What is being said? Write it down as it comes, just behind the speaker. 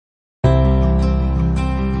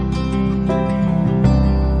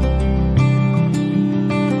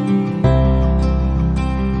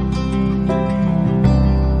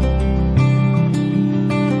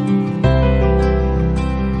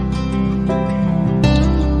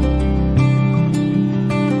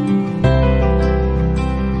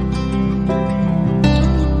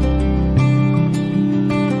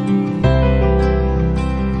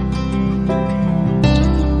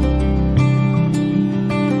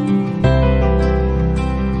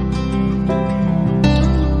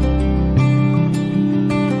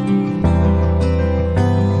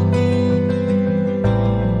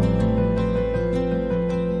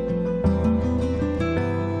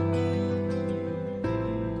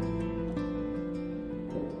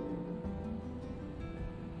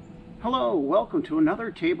Hello, welcome to another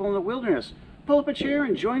Table in the Wilderness. Pull up a chair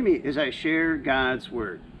and join me as I share God's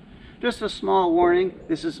Word. Just a small warning,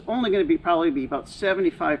 this is only going to probably be about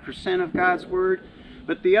 75% of God's Word,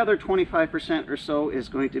 but the other 25% or so is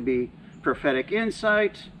going to be prophetic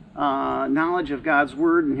insight, knowledge of God's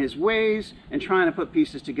Word and His ways, and trying to put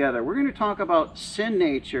pieces together. We're going to talk about sin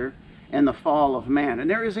nature and the fall of man. And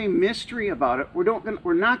there is a mystery about it. We're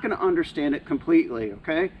not going to understand it completely,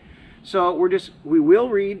 okay? So we will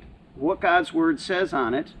read what God's Word says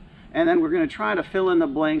on it, and then we're going to try to fill in the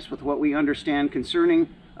blanks with what we understand concerning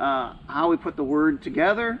how we put the Word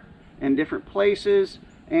together in different places,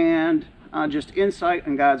 and just insight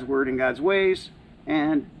in God's Word and God's ways.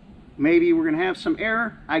 And maybe we're going to have some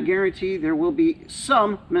error. I guarantee there will be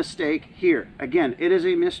some mistake here. Again, it is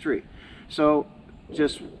a mystery. So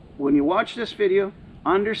just when you watch this video,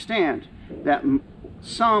 understand that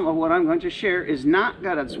some of what I'm going to share is not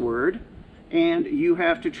God's Word, and you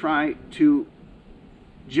have to try to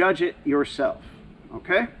judge it yourself,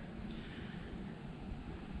 okay?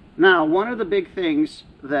 Now, one of the big things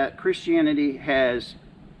that Christianity has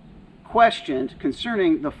questioned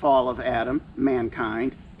concerning the fall of Adam,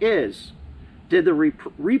 mankind, is, did the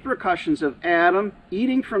repercussions of Adam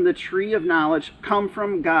eating from the tree of knowledge come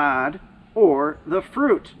from God, or the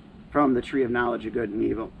fruit from the tree of knowledge of good and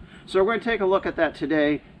evil? So we're going to take a look at that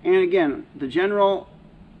today. And again, the general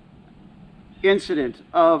incident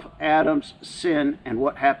of Adam's sin and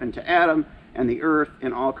what happened to Adam and the earth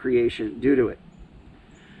and all creation due to it.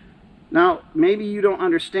 Now, maybe you don't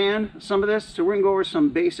understand some of this, so we're going to go over some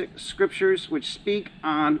basic scriptures which speak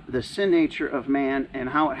on the sin nature of man and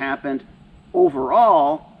how it happened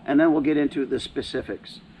overall, and then we'll get into the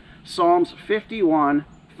specifics. Psalms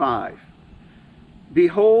 51:5.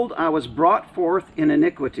 Behold, I was brought forth in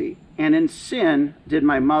iniquity, and in sin did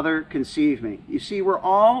my mother conceive me. You see, we're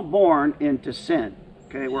all born into sin.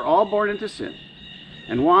 Okay, we're all born into sin.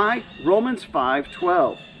 And why? Romans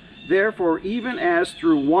 5:12. Therefore, even as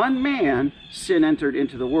through one man sin entered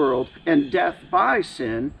into the world, and death by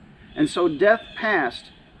sin, and so death passed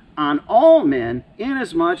on all men,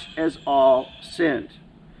 inasmuch as all sinned.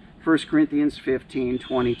 1 Corinthians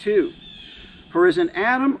 15:22. For as in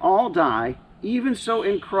Adam all die, even so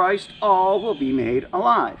in Christ all will be made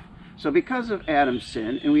alive. So because of Adam's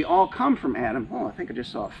sin, and we all come from Adam. Oh, I think I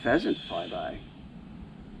just saw a pheasant fly by.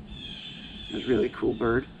 It was a really cool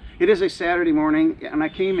bird. It is a Saturday morning, and I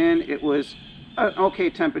came in, it was an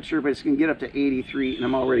okay temperature, but it's going to get up to 83, and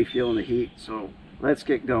I'm already feeling the heat, so let's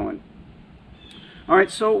get going. All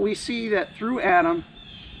right, so we see that through Adam,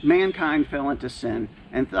 mankind fell into sin,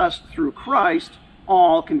 and thus through Christ,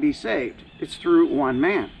 all can be saved. It's through one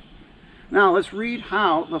man. Now, let's read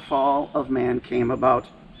how the fall of man came about,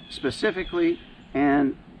 specifically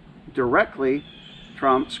and directly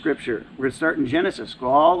from Scripture. We're going to start in Genesis, go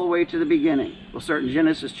all the way to the beginning. We'll start in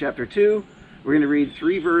Genesis chapter 2. We're going to read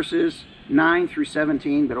 3 verses, 9 through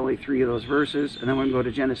 17, but only 3 of those verses. And then we're going to go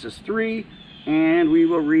to Genesis 3, and we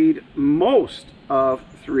will read most of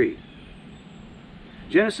 3.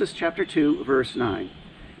 Genesis chapter 2, verse 9.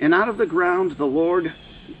 And out of the ground the Lord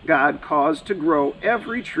God caused to grow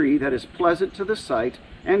every tree that is pleasant to the sight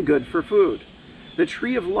and good for food. The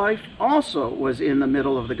tree of life also was in the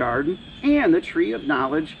middle of the garden, and the tree of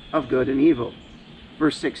knowledge of good and evil.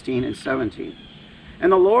 Verse 16 and 17.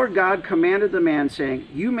 And the Lord God commanded the man, saying,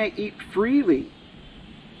 You may freely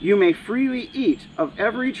eat of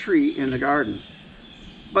every tree in the garden,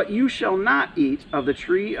 but you shall not eat of the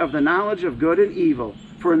tree of the knowledge of good and evil,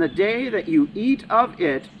 for in the day that you eat of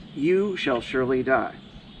it, you shall surely die.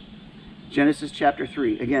 Genesis chapter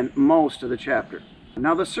 3, again, most of the chapter.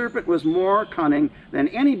 Now the serpent was more cunning than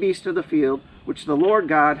any beast of the field which the Lord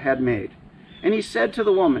God had made. And he said to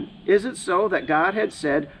the woman, Is it so that God had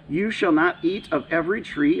said, You shall not eat of every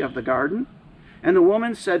tree of the garden? And the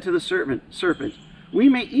woman said to the serpent, We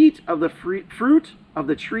may eat of the fruit of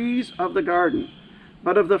the trees of the garden.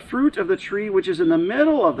 But of the fruit of the tree which is in the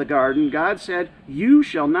middle of the garden, God said, You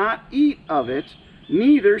shall not eat of it,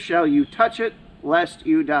 neither shall you touch it, lest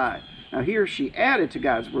you die. Now here she added to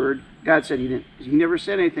God's word. God said he never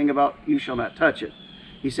said anything about you shall not touch it.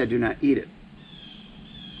 He said do not eat it.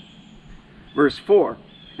 Verse 4.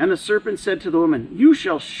 And the serpent said to the woman, You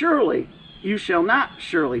shall not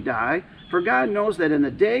surely die, for God knows that in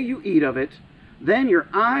the day you eat of it, then your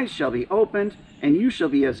eyes shall be opened, and you shall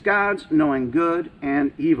be as gods, knowing good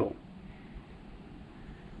and evil.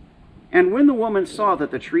 And when the woman saw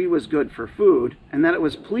that the tree was good for food, and that it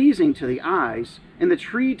was pleasing to the eyes, and the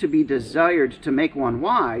tree to be desired to make one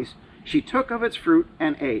wise, she took of its fruit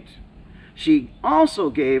and ate. She also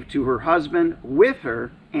gave to her husband with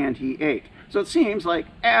her, and he ate. So it seems like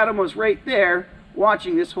Adam was right there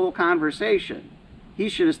watching this whole conversation. He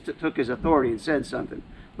should have took his authority and said something,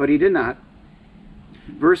 but he did not.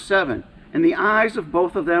 Verse 7, and the eyes of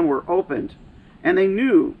both of them were opened, and they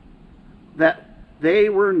knew that they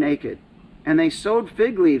were naked. And they sewed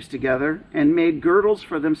fig leaves together and made girdles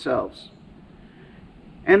for themselves.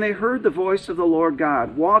 And they heard the voice of the Lord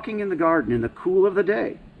God walking in the garden in the cool of the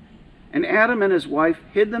day. And Adam and his wife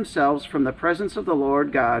hid themselves from the presence of the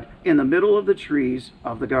Lord God in the middle of the trees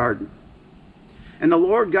of the garden. And the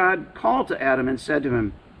Lord God called to Adam and said to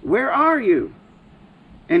him, "Where are you?"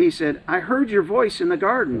 And he said, "I heard your voice in the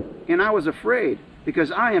garden, and I was afraid,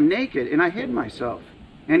 because I am naked, and I hid myself."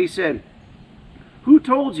 And he said, "Who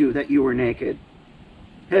told you that you were naked?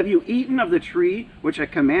 Have you eaten of the tree which I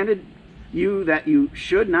commanded you that you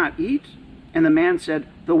should not eat?" And the man said,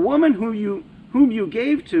 "The woman whom you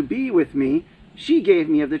gave to be with me, she gave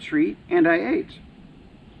me of the tree, and I ate."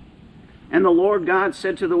 And the Lord God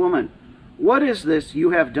said to the woman, "What is this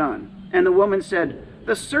you have done?" And the woman said,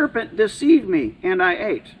 "The serpent deceived me, and I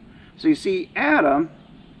ate." So you see, Adam,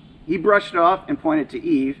 he brushed it off and pointed to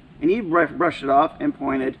Eve, and Eve brushed it off and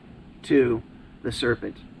pointed to the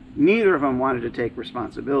serpent. Neither of them wanted to take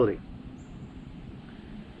responsibility.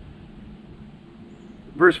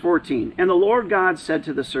 Verse 14, and the Lord God said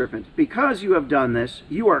to the serpent, "Because you have done this,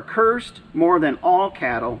 you are cursed more than all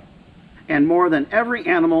cattle and more than every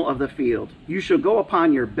animal of the field. You shall go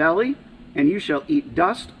upon your belly, and you shall eat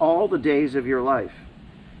dust all the days of your life.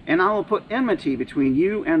 And I will put enmity between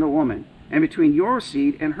you and the woman, and between your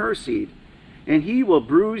seed and her seed. And he will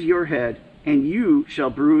bruise your head, and you shall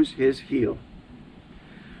bruise his heel."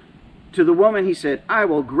 To the woman he said, "I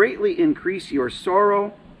will greatly increase your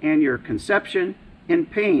sorrow and your conception. In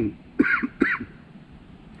pain,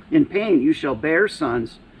 in pain you shall bear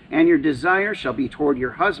sons, and your desire shall be toward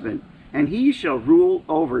your husband, and he shall rule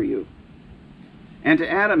over you." And to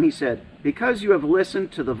Adam he said, "Because you have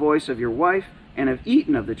listened to the voice of your wife, and have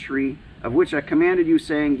eaten of the tree of which I commanded you,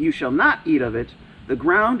 saying, you shall not eat of it, the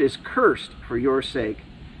ground is cursed for your sake.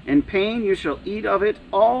 In pain you shall eat of it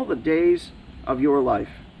all the days of your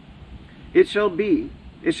life. It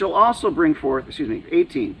shall also bring forth,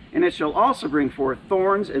 18, and it shall also bring forth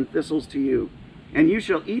thorns and thistles to you, and you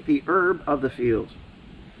shall eat the herb of the field.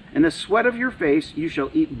 In the sweat of your face you shall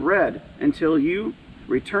eat bread until you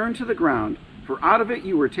return to the ground, for out of it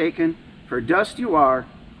you were taken, for dust you are,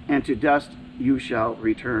 and to dust you shall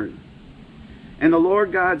return." And the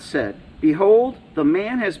Lord God said, "Behold, the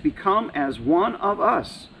man has become as one of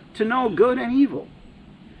us, to know good and evil.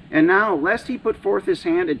 And now, lest he put forth his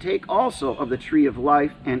hand and take also of the tree of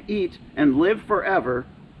life, and eat, and live forever.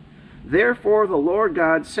 Therefore the Lord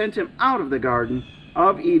God sent him out of the garden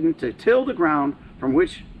of Eden to till the ground from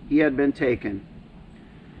which he had been taken.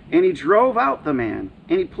 And he drove out the man,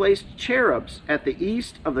 and he placed cherubs at the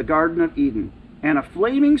east of the Garden of Eden, and a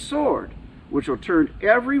flaming sword, which will turn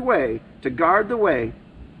every way to guard the way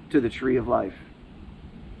to the tree of life."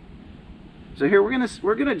 So here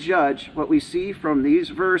we're gonna judge what we see from these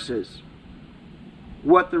verses,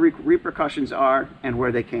 what the repercussions are and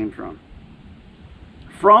where they came from.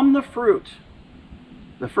 From the fruit,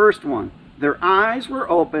 the first one, their eyes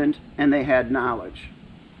were opened and they had knowledge.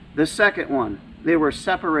 The second one, they were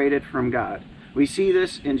separated from God. We see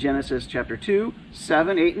this in Genesis chapter 2,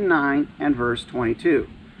 7, 8, and 9, and verse 22.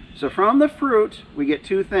 So from the fruit, we get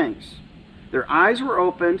two things. Their eyes were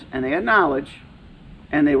opened and they had knowledge,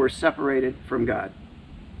 and they were separated from God.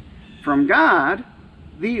 From God,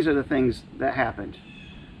 these are the things that happened.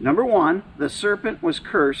 Number one, the serpent was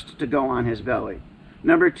cursed to go on his belly.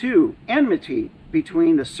 Number two, enmity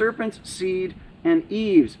between the serpent's seed and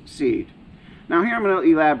Eve's seed. Now here I'm going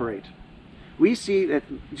to elaborate. We see that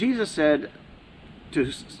Jesus said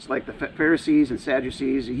to, like the Pharisees and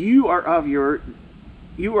Sadducees, you are of your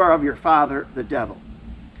father, the devil.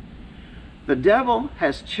 The devil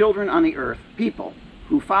has children on the earth, people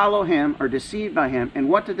who follow him, are deceived by him. And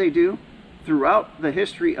what did they do? Throughout the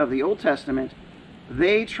history of the Old Testament,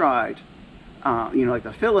 they tried, like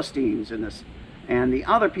the Philistines and the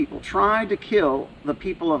other people tried to kill the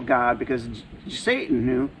people of God because Satan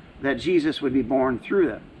knew that Jesus would be born through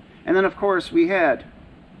them. And then, of course, we had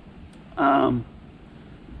not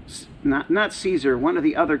Caesar, one of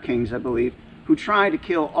the other kings, I believe, who tried to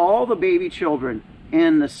kill all the baby children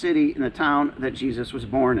in the city, in the town that Jesus was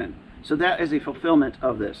born in. So that is a fulfillment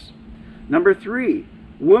of this. Number three,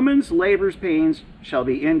 woman's labor pains shall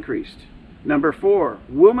be increased. Number four,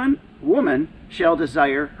 woman shall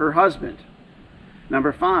desire her husband.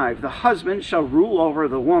 Number five, the husband shall rule over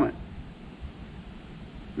the woman.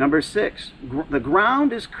 Number six, the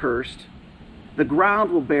ground is cursed. The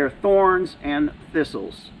ground will bear thorns and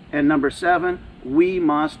thistles. And number seven, we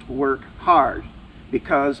must work hard.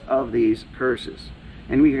 because of these curses.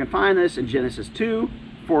 And we can find this in Genesis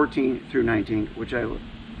 2:14 through 19, which I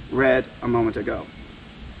read a moment ago.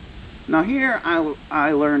 Now here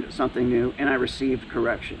I learned something new and I received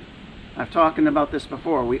correction. I've talked about this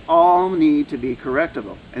before. We all need to be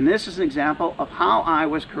correctable. And this is an example of how I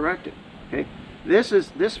was corrected. Okay?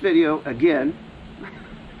 This video, again,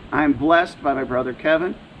 I'm blessed by my brother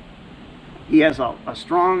Kevin. He has a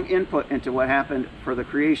strong input into what happened for the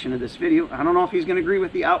creation of this video. I don't know if he's going to agree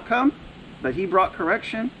with the outcome, but he brought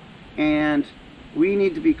correction, and we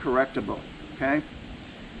need to be correctable, okay?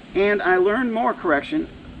 And I learned more correction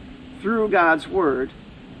through God's Word,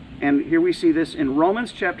 and here we see this in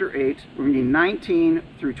Romans chapter 8, we're reading 19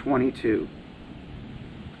 through 22.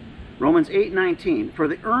 Romans 8:19, for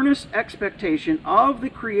the earnest expectation of the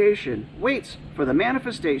creation waits for the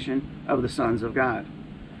manifestation of the sons of God.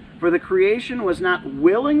 For the creation was not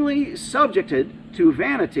willingly subjected to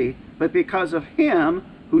vanity, but because of him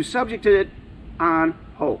who subjected it on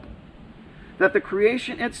hope, that the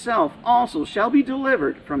creation itself also shall be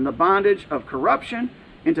delivered from the bondage of corruption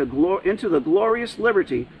into the glorious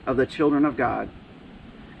liberty of the children of God.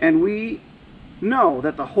 And we know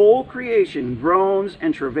that the whole creation groans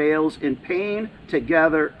and travails in pain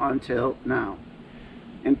together until now.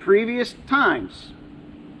 In previous times,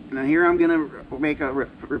 and here I'm going to make a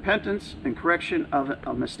repentance and correction of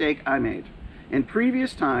a mistake I made. In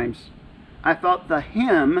previous times, I thought the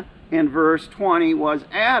him in verse 20 was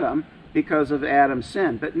Adam because of Adam's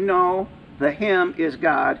sin. But no, the him is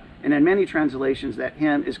God, and in many translations that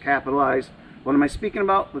him is capitalized. What am I speaking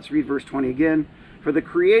about? Let's read verse 20 again. For the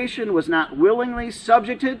creation was not willingly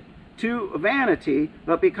subjected to vanity,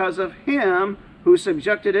 but because of him who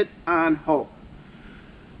subjected it on hope.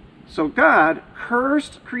 So God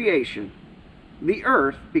cursed creation, the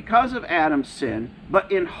earth, because of Adam's sin,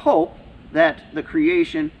 but in hope that the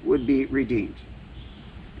creation would be redeemed.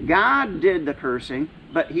 God did the cursing,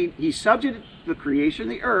 but he subjected the creation,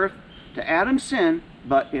 the earth, to Adam's sin,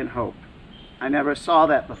 but in hope. I never saw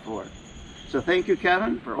that before. So thank you,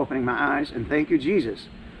 Kevin, for opening my eyes, and thank you, Jesus,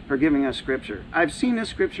 for giving us Scripture. I've seen this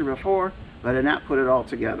Scripture before, but I did not put it all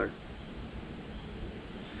together.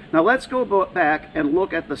 Now let's go back and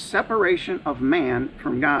look at the separation of man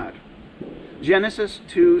from God. Genesis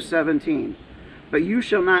 2:17. But you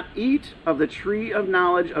shall not eat of the tree of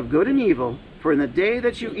knowledge of good and evil, for in the day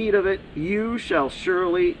that you eat of it, you shall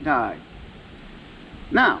surely die.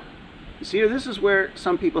 Now, see, this is where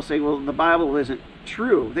some people say, well, the Bible isn't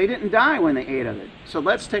true. They didn't die when they ate of it. So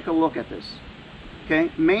let's take a look at this.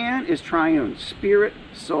 Okay, man is triune, spirit,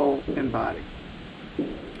 soul, and body.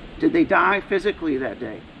 Did they die physically that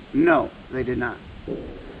day? No, they did not.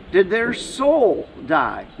 Did their soul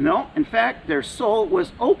die? No. In fact, their soul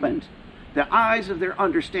was opened. The eyes of their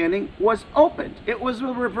understanding was opened. It was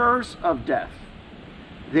the reverse of death.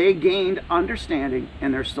 They gained understanding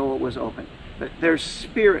and their soul was opened. But their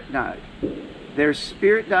spirit died. Their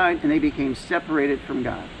spirit died and they became separated from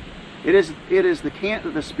God. It is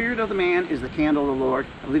the spirit of the man is the candle of the Lord.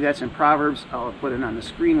 I believe that's in Proverbs. I'll put it on the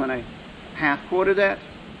screen when I half quoted that.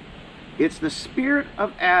 It's the spirit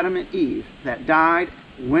of Adam and Eve that died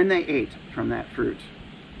when they ate from that fruit.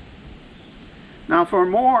 Now for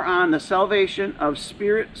more on the salvation of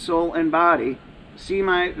spirit, soul, and body, see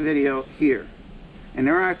my video here. And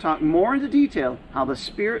there I talk more into detail how the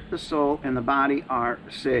spirit, the soul, and the body are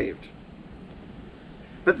saved.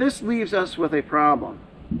 But this leaves us with a problem.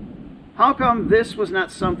 How come this was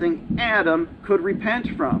not something Adam could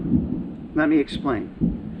repent from? Let me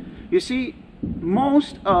explain. You see,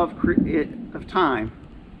 most of time,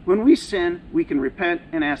 when we sin, we can repent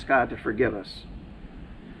and ask God to forgive us.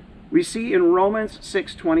 We see in Romans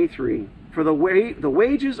 6:23, for the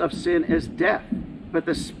wages of sin is death, but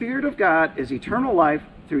the Spirit of God is eternal life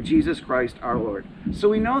through Jesus Christ our Lord. So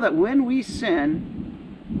we know that when we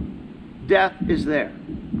sin, death is there,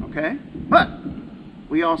 okay? But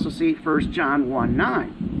we also see 1 John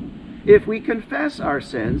 1:9. If we confess our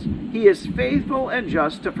sins, he is faithful and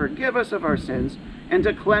just to forgive us of our sins and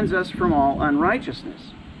to cleanse us from all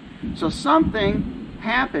unrighteousness. So something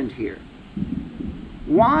happened here.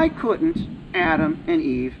 Why couldn't Adam and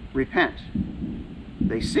Eve repent?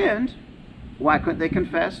 They sinned. Why couldn't they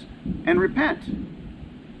confess and repent?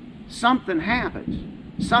 Something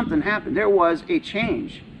happened. Something happened. There was a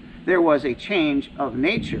change. There was a change of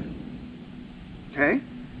nature. Okay?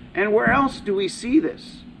 And where else do we see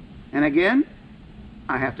this? And again,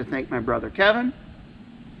 I have to thank my brother Kevin.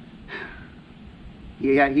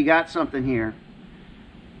 He got something here.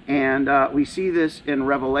 And we see this in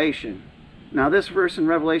Revelation. Now this verse in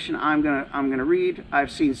Revelation I'm gonna read.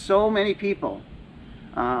 I've seen so many people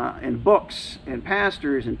and books and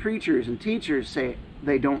pastors and preachers and teachers say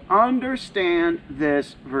they don't understand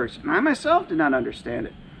this verse. And I myself did not understand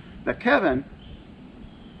it. But Kevin,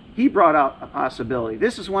 he brought out a possibility.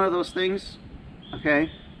 This is one of those things,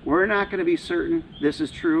 okay? We're not going to be certain this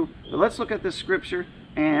is true. But let's look at this scripture,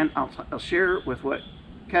 and I'll share with what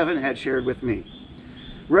Kevin had shared with me.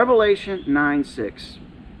 Revelation 9:6.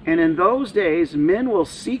 And in those days men will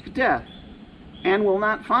seek death and will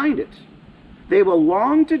not find it. They will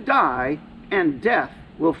long to die, and death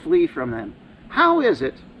will flee from them. How is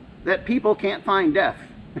it that people can't find death?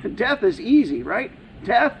 Death is easy, right?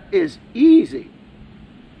 Death is easy.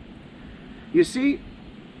 You see,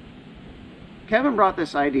 Kevin brought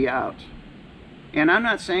this idea out. And I'm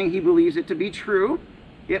not saying he believes it to be true.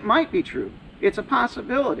 It might be true. It's a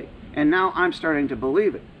possibility. And now I'm starting to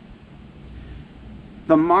believe it.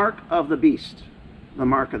 The mark of the beast. The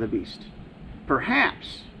mark of the beast.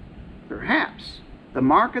 Perhaps, the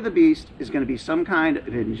mark of the beast is going to be some kind of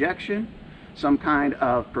injection, some kind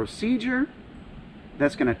of procedure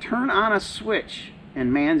that's going to turn on a switch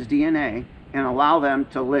in man's DNA and allow them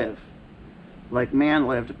to live like man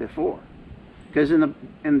lived before. Because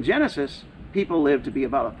in Genesis, people lived to be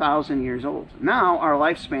about 1,000 years old. Now our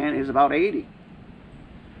lifespan is about 80.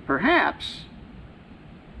 Perhaps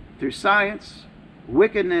through science,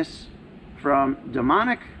 wickedness, from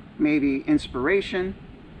demonic maybe inspiration,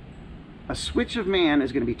 a switch of man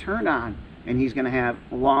is going to be turned on, and he's going to have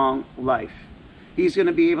long life. He's going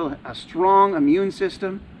to be able a strong immune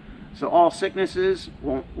system, so all sicknesses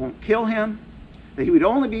won't kill him. That he would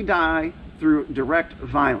only die through direct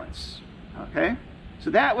violence. Okay, so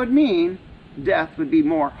that would mean death would be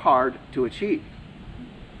more hard to achieve.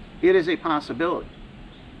 It is a possibility.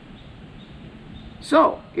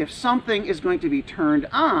 So, if something is going to be turned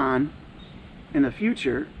on in the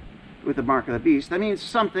future with the mark of the beast, that means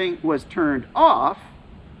something was turned off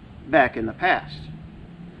back in the past.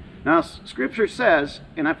 Now, Scripture says,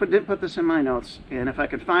 and I didn't put this in my notes, and if I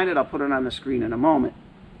could find it, I'll put it on the screen in a moment,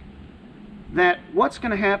 that what's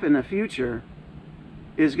going to happen in the future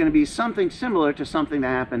is going to be something similar to something that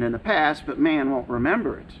happened in the past, but man won't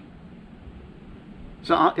remember it.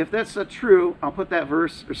 So if that's true, I'll put that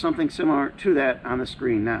verse or something similar to that on the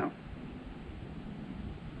screen now.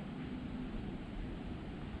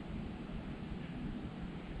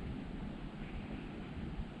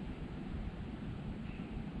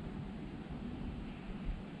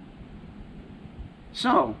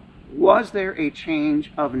 So, was there a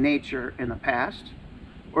change of nature in the past,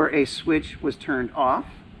 or a switch was turned off?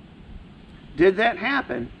 Did that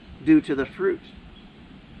happen due to the fruit?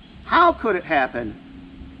 How could it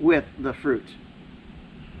happen with the fruit?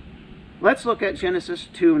 Let's look at Genesis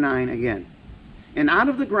 2:9 again. And out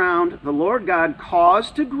of the ground the Lord God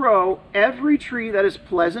caused to grow every tree that is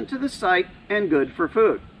pleasant to the sight and good for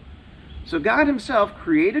food. So God himself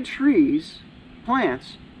created trees,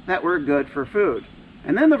 plants, that were good for food.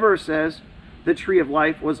 And then the verse says, the tree of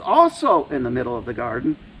life was also in the middle of the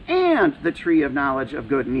garden, and the tree of knowledge of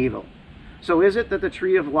good and evil. So is it that the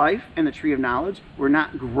tree of life and the tree of knowledge were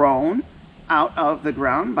not grown out of the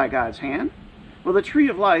ground by God's hand? Well, the tree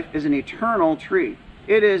of life is an eternal tree.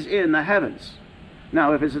 It is in the heavens.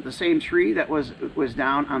 Now, is it the same tree that was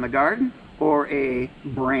down on the garden, or a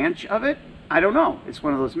branch of it? I don't know. It's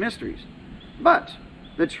one of those mysteries. But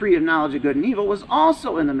the tree of knowledge of good and evil was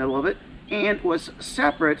also in the middle of it, and was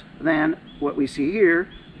separate than what we see here.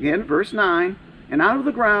 Again, verse 9, and out of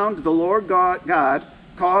the ground the Lord God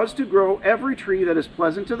caused to grow every tree that is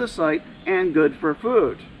pleasant to the sight and good for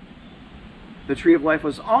food. The tree of life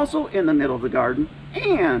was also in the middle of the garden,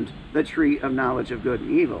 and the tree of knowledge of good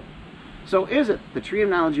and evil. So is it the tree of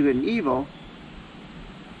knowledge of good and evil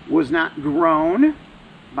was not grown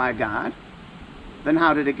by God? Then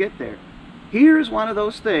how did it get there? Here's one of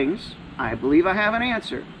those things. I believe I have an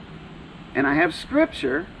answer. And I have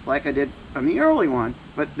scripture, like I did from the early one,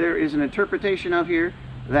 but there is an interpretation of here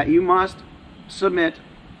that you must submit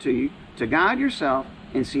to God yourself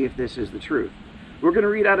and see if this is the truth. We're going to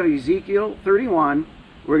read out of Ezekiel 31.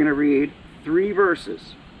 We're going to read 3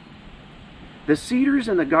 verses. The cedars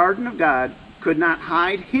in the garden of God could not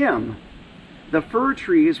hide him. The fir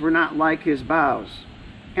trees were not like his boughs,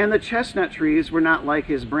 and the chestnut trees were not like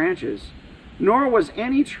his branches. Nor was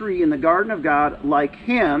any tree in the garden of God like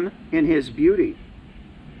him in his beauty.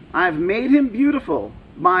 I've made him beautiful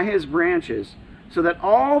by his branches, so that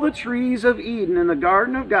all the trees of Eden in the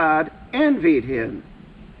garden of God envied him.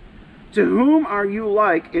 To whom are you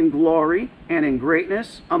like in glory and in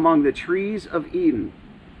greatness among the trees of Eden?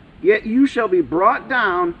 Yet you shall be brought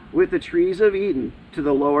down with the trees of Eden to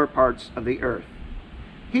the lower parts of the earth.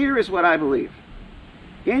 Here is what I believe.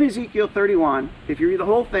 In Ezekiel 31, if you read the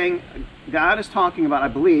whole thing, God is talking about, I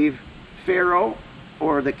believe, Pharaoh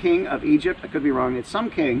or the king of Egypt. I could be wrong. It's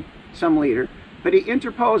some king, some leader. But he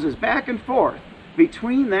interposes back and forth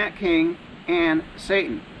between that king and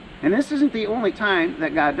Satan. And this isn't the only time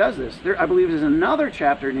that God does this. I believe there's another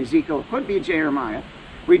chapter in Ezekiel, it could be Jeremiah,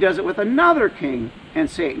 where he does it with another king and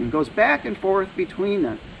Satan. Goes back and forth between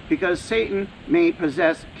them, because Satan may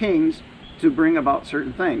possess kings to bring about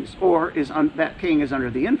certain things, or that king is under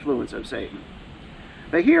the influence of Satan.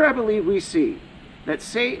 But here I believe we see that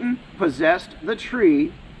Satan possessed the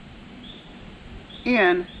tree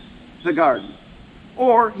in the garden,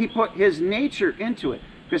 or he put his nature into it.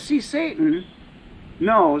 Because see, Satan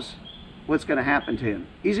knows what's going to happen to him.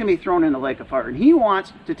 He's going to be thrown in the lake of fire, and he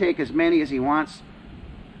wants to take as many as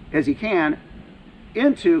he can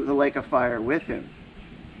into the lake of fire with him.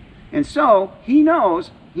 And so he knows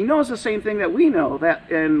the same thing that we know, that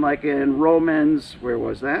in Romans, where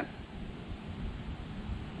was that?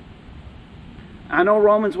 I know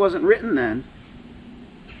Romans wasn't written then,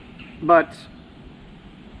 but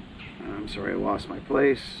I'm sorry, I lost my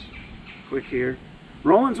place. Quick here.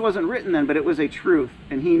 Romans wasn't written then, but it was a truth,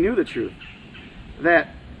 and he knew the truth. That,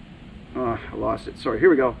 I lost it. Sorry, here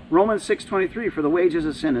we go. Romans 6:23, for the wages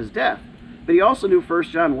of sin is death. But he also knew 1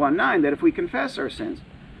 John 1:9, that if we confess our sins.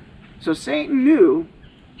 So Satan knew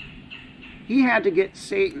he had to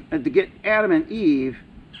get Adam and Eve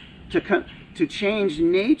to change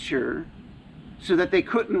nature so that they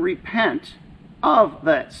couldn't repent of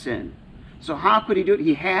that sin. So how could he do it?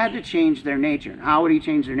 He had to change their nature. How would he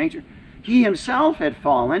change their nature? He himself had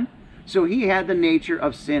fallen, so he had the nature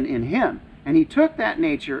of sin in him. And he took that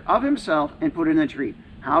nature of himself and put it in the tree.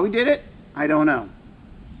 How he did it? I don't know.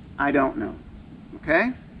 I don't know.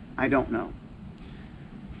 Okay? I don't know.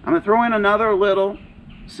 I'm going to throw in another little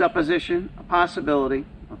supposition, a possibility.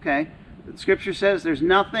 Okay? The scripture says there's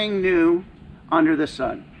nothing new under the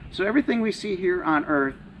sun. So everything we see here on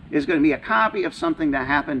earth is going to be a copy of something that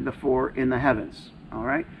happened before in the heavens. All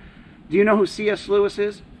right? Do you know who C.S. Lewis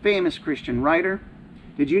is? Famous Christian writer.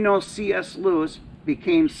 Did you know C.S. Lewis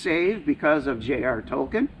became saved because of J.R.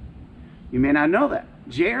 Tolkien? You may not know that.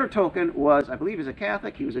 J.R. Tolkien was, I believe, he was a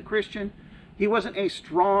Catholic. He was a Christian. He wasn't a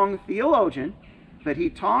strong theologian, but he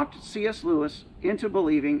talked C.S. Lewis into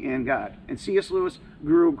believing in God. And C.S. Lewis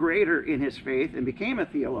grew greater in his faith and became a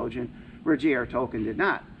theologian, where J.R. Tolkien did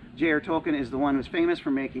not. J.R. Tolkien is the one who's famous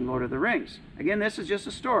for making Lord of the Rings. Again, this is just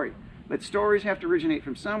a story, but stories have to originate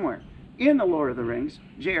from somewhere. In the Lord of the Rings,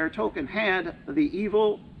 J.R. Tolkien had the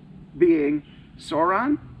evil being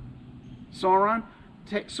Sauron. Sauron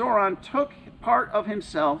took part of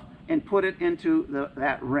himself and put it into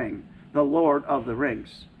that ring, the Lord of the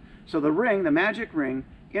Rings. So the ring, the magic ring,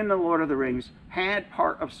 in the Lord of the Rings, had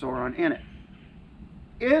part of Sauron in it.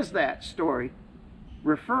 Is that story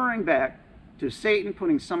referring back to Satan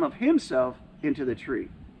putting some of himself into the tree?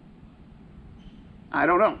 I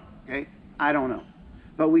don't know, okay? I don't know.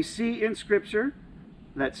 But we see in Scripture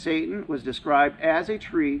that Satan was described as a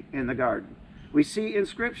tree in the garden. We see in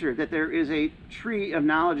Scripture that there is a tree of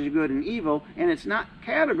knowledge of good and evil, and it's not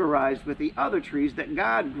categorized with the other trees that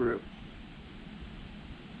God grew.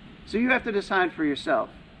 So you have to decide for yourself.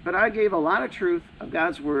 But I gave a lot of truth of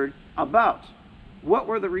God's Word about what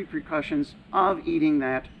were the repercussions of eating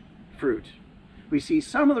that fruit. We see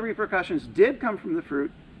some of the repercussions did come from the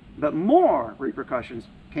fruit, but more repercussions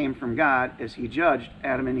came from God as he judged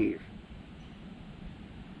Adam and Eve.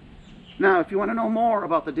 Now, if you want to know more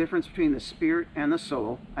about the difference between the spirit and the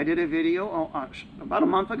soul, I did a video about a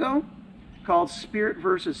month ago called Spirit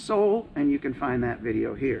versus Soul, and you can find that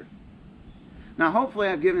video here. Now, hopefully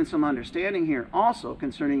I've given some understanding here also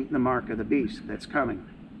concerning the mark of the beast that's coming.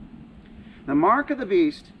 The mark of the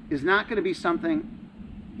beast is not going to be something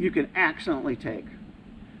you can accidentally take.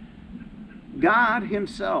 God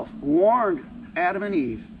himself warned Adam and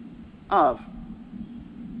Eve of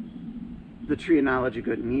the tree of knowledge of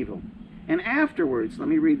good and evil. And afterwards, let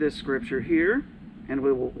me read this scripture here, and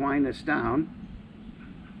we will wind this down.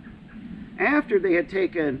 After they had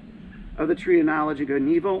taken of the tree of knowledge of good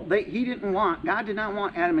and evil, God did not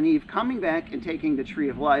want Adam and Eve coming back and taking the tree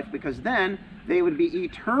of life, because then they would be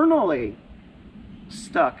eternally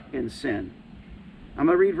stuck in sin. I'm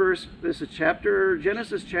going to read this is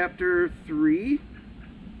Genesis chapter 3.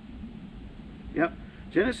 Yep,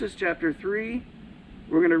 Genesis chapter 3.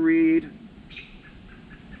 We're going to read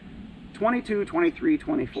 22, 23,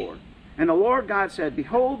 24. And the Lord God said,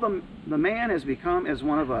 Behold, the man has become as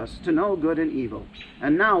one of us, to know good and evil.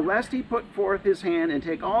 And now, lest he put forth his hand and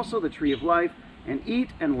take also the tree of life, and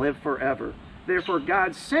eat and live forever. Therefore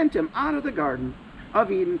God sent him out of the garden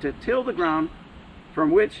of Eden to till the ground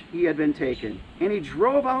from which he had been taken. And he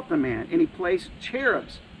drove out the man, and he placed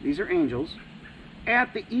cherubs, these are angels,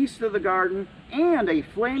 at the east of the garden, and a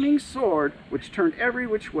flaming sword which turned every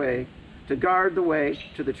which way to guard the way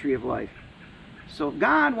to the tree of life. So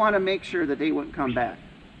God wanted to make sure that they wouldn't come back.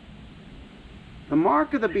 The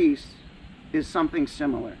mark of the beast is something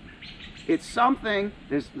similar. It's something,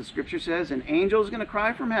 the scripture says, an angel is going to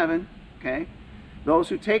cry from heaven, okay? Those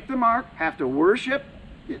who take the mark have to worship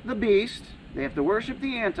the beast. They have to worship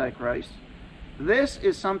the Antichrist. This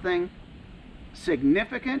is something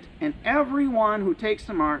significant, and everyone who takes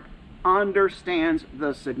the mark understands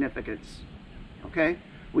the significance. Okay?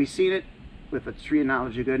 We've seen it with the tree of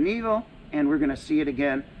knowledge of good and evil, and we're going to see it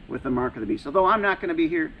again with the mark of the beast. Although I'm not going to be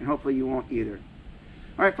here, and hopefully you won't either.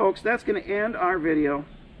 All right, folks, that's going to end our video.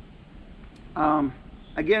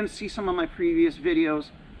 Again, see some of my previous videos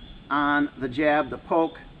on the jab, the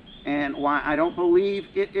poke, and why I don't believe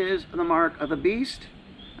it is the mark of the beast.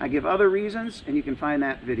 I give other reasons, and you can find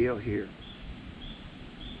that video here.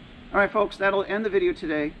 All right, folks, that'll end the video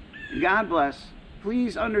today. God bless.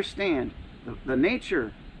 Please understand the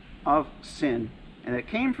nature of sin, and it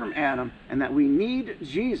came from Adam, and that we need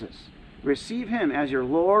Jesus. Receive him as your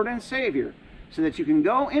Lord and Savior so that you can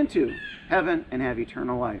go into heaven and have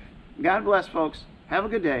eternal life. God bless, folks. Have a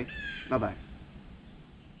good day. Bye-bye.